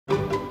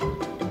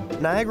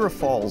Niagara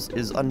Falls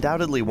is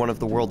undoubtedly one of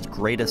the world's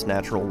greatest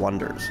natural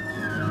wonders.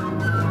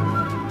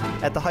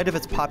 At the height of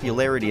its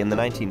popularity in the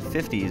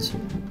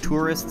 1950s,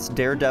 tourists,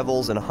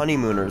 daredevils, and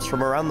honeymooners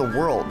from around the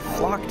world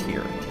flocked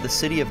here to the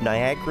city of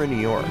Niagara, New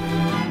York.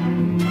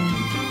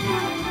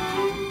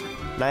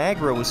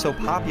 Niagara was so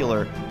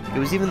popular, it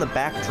was even the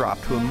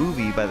backdrop to a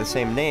movie by the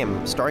same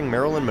name, starring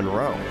Marilyn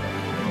Monroe.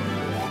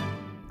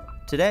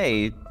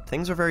 Today,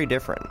 things are very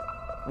different.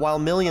 While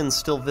millions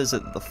still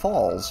visit the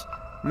falls,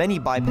 many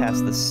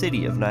bypass the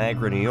city of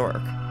Niagara, New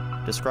York,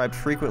 described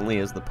frequently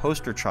as the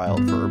poster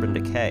child for urban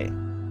decay.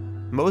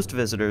 Most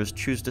visitors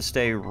choose to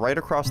stay right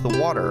across the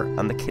water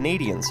on the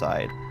Canadian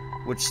side,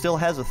 which still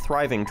has a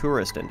thriving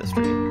tourist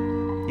industry.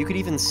 You could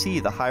even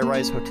see the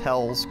high-rise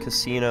hotels,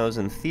 casinos,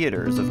 and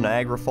theaters of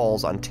Niagara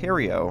Falls,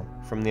 Ontario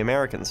from the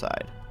American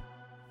side.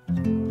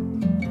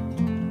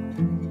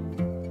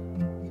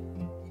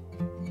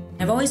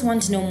 I've always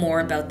wanted to know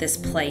more about this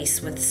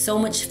place with so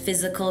much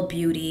physical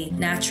beauty,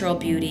 natural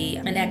beauty,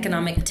 and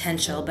economic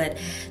potential, but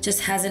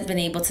just hasn't been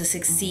able to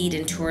succeed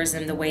in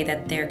tourism the way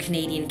that their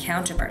Canadian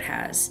counterpart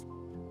has.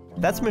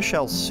 That's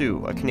Michelle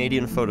Sue, a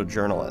Canadian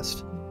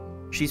photojournalist.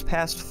 She's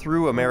passed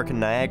through American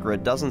Niagara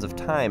dozens of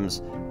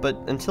times, but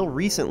until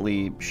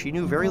recently, she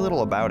knew very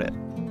little about it.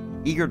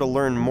 Eager to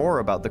learn more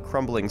about the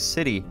crumbling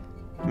city,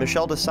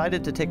 Michelle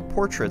decided to take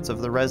portraits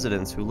of the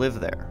residents who live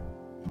there.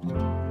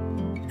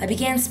 I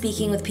began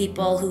speaking with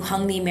people who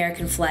hung the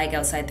American flag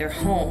outside their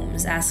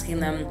homes, asking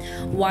them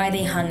why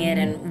they hung it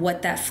and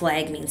what that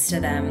flag means to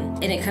them.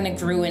 And it kind of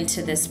grew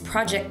into this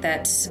project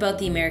that's about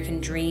the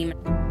American dream.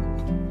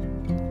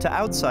 To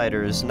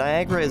outsiders,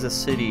 Niagara is a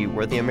city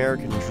where the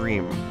American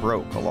dream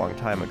broke a long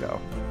time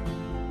ago.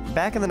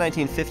 Back in the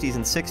 1950s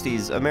and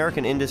 60s,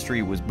 American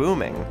industry was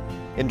booming.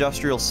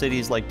 Industrial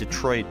cities like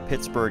Detroit,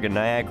 Pittsburgh, and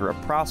Niagara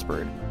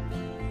prospered.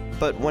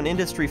 But when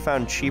industry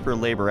found cheaper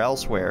labor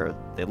elsewhere,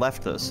 they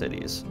left those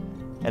cities,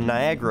 and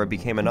Niagara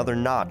became another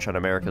notch on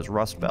America's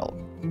Rust Belt.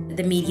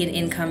 The median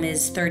income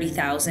is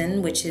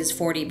 $30,000, which is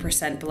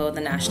 40% below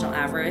the national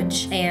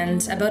average,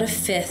 and about a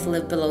fifth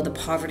live below the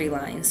poverty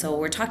line, so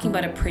we're talking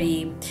about a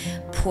pretty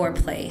poor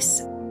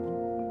place.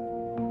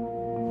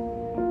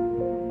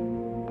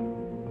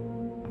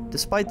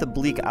 Despite the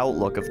bleak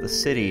outlook of the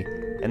city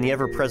and the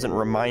ever-present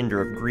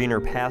reminder of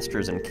greener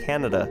pastures in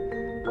Canada,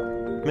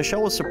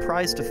 Michelle was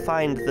surprised to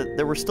find that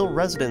there were still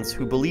residents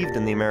who believed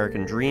in the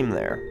American dream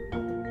there.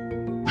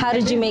 How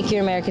did you make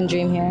your American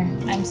dream here?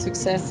 I'm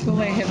successful.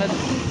 I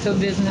have two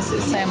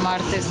businesses. I'm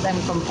artist.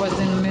 I'm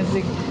composing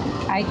music.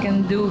 I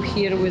can do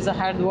here with the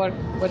hard work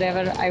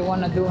whatever I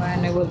want to do,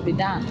 and it will be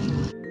done.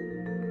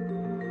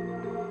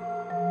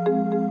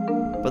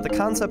 But the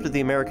concept of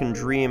the American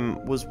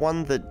dream was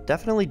one that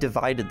definitely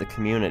divided the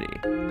community.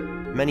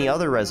 Many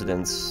other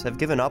residents have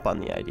given up on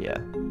the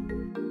idea.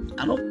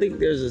 I don't think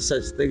there's a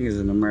such thing as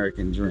an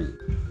American dream.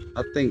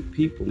 I think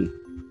people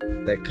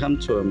that come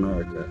to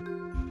America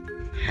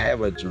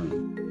have a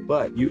dream,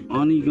 but you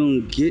only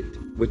gonna get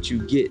what you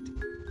get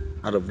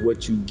out of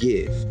what you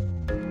give.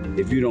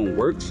 If you don't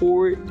work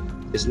for it,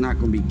 it's not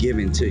gonna be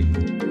given to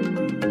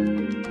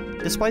you.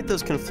 Despite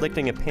those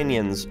conflicting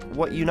opinions,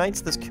 what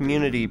unites this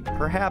community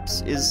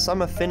perhaps is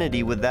some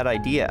affinity with that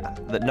idea,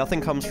 that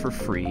nothing comes for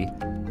free,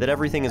 that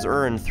everything is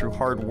earned through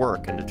hard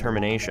work and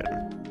determination.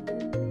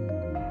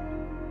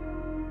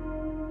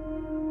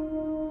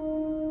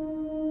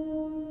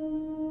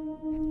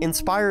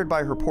 Inspired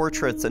by her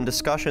portraits and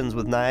discussions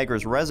with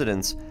Niagara's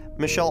residents,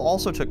 Michelle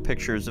also took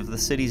pictures of the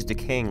city's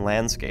decaying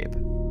landscape.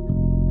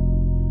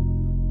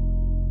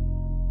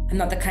 I'm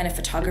not the kind of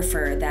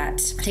photographer that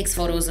takes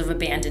photos of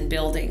abandoned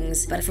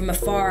buildings, but from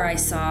afar I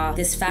saw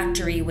this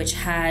factory which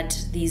had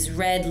these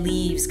red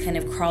leaves kind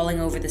of crawling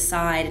over the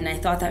side, and I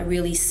thought that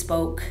really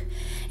spoke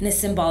in a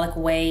symbolic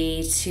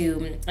way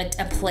to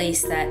a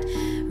place that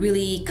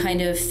really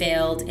kind of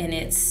failed in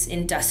its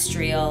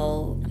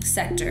industrial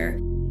sector.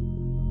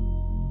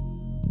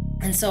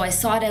 And so I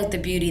sought out the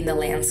beauty in the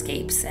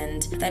landscapes,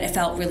 and that it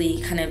felt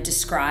really kind of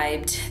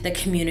described the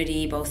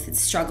community, both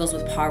its struggles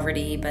with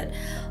poverty, but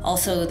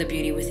also the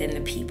beauty within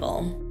the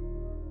people.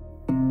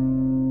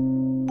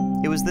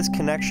 It was this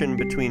connection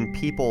between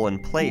people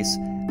and place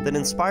that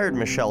inspired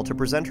Michelle to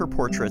present her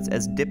portraits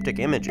as diptych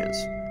images,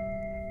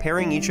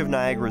 pairing each of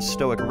Niagara's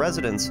stoic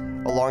residents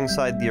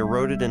alongside the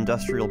eroded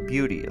industrial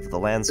beauty of the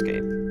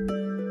landscape.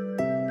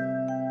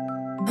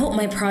 I hope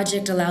my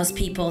project allows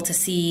people to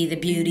see the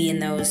beauty in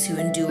those who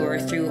endure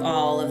through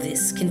all of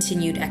these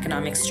continued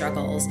economic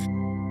struggles.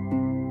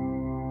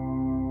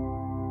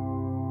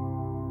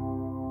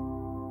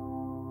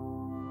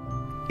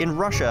 In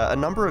Russia, a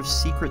number of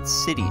secret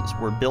cities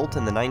were built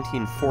in the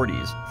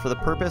 1940s for the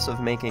purpose of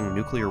making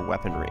nuclear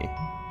weaponry.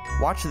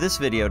 Watch this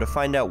video to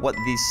find out what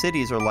these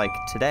cities are like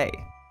today.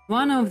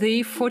 One of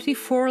the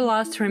 44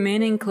 last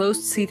remaining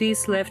closed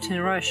cities left in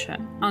Russia.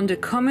 Under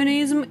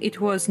communism,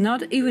 it was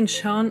not even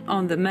shown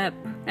on the map,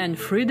 and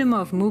freedom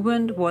of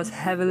movement was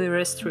heavily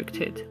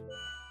restricted.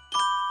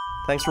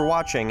 Thanks for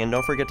watching, and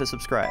don't forget to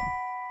subscribe.